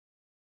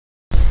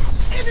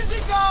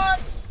Energy God!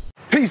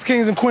 Peace,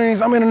 kings and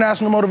queens. I'm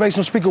international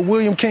motivational speaker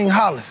William King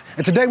Hollis.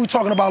 And today we're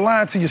talking about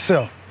lying to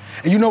yourself.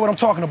 And you know what I'm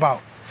talking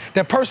about.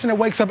 That person that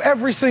wakes up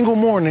every single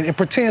morning and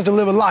pretends to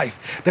live a life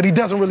that he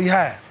doesn't really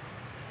have.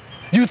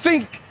 You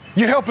think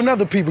you're helping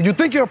other people. You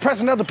think you're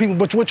oppressing other people,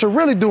 but what you're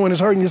really doing is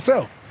hurting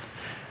yourself.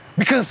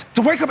 Because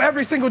to wake up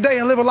every single day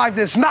and live a life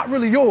that's not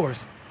really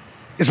yours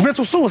is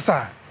mental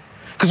suicide.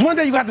 Because one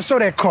day you got to show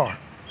that car.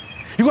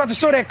 You got to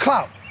show that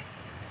clout.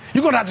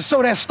 You're going to have to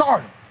show that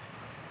stardom.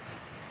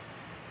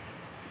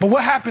 But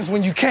what happens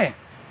when you can't?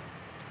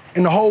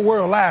 And the whole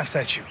world laughs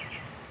at you.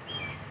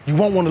 You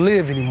won't want to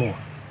live anymore.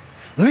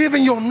 Live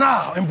in your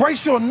now.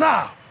 Embrace your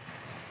now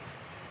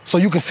so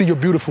you can see your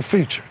beautiful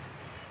future.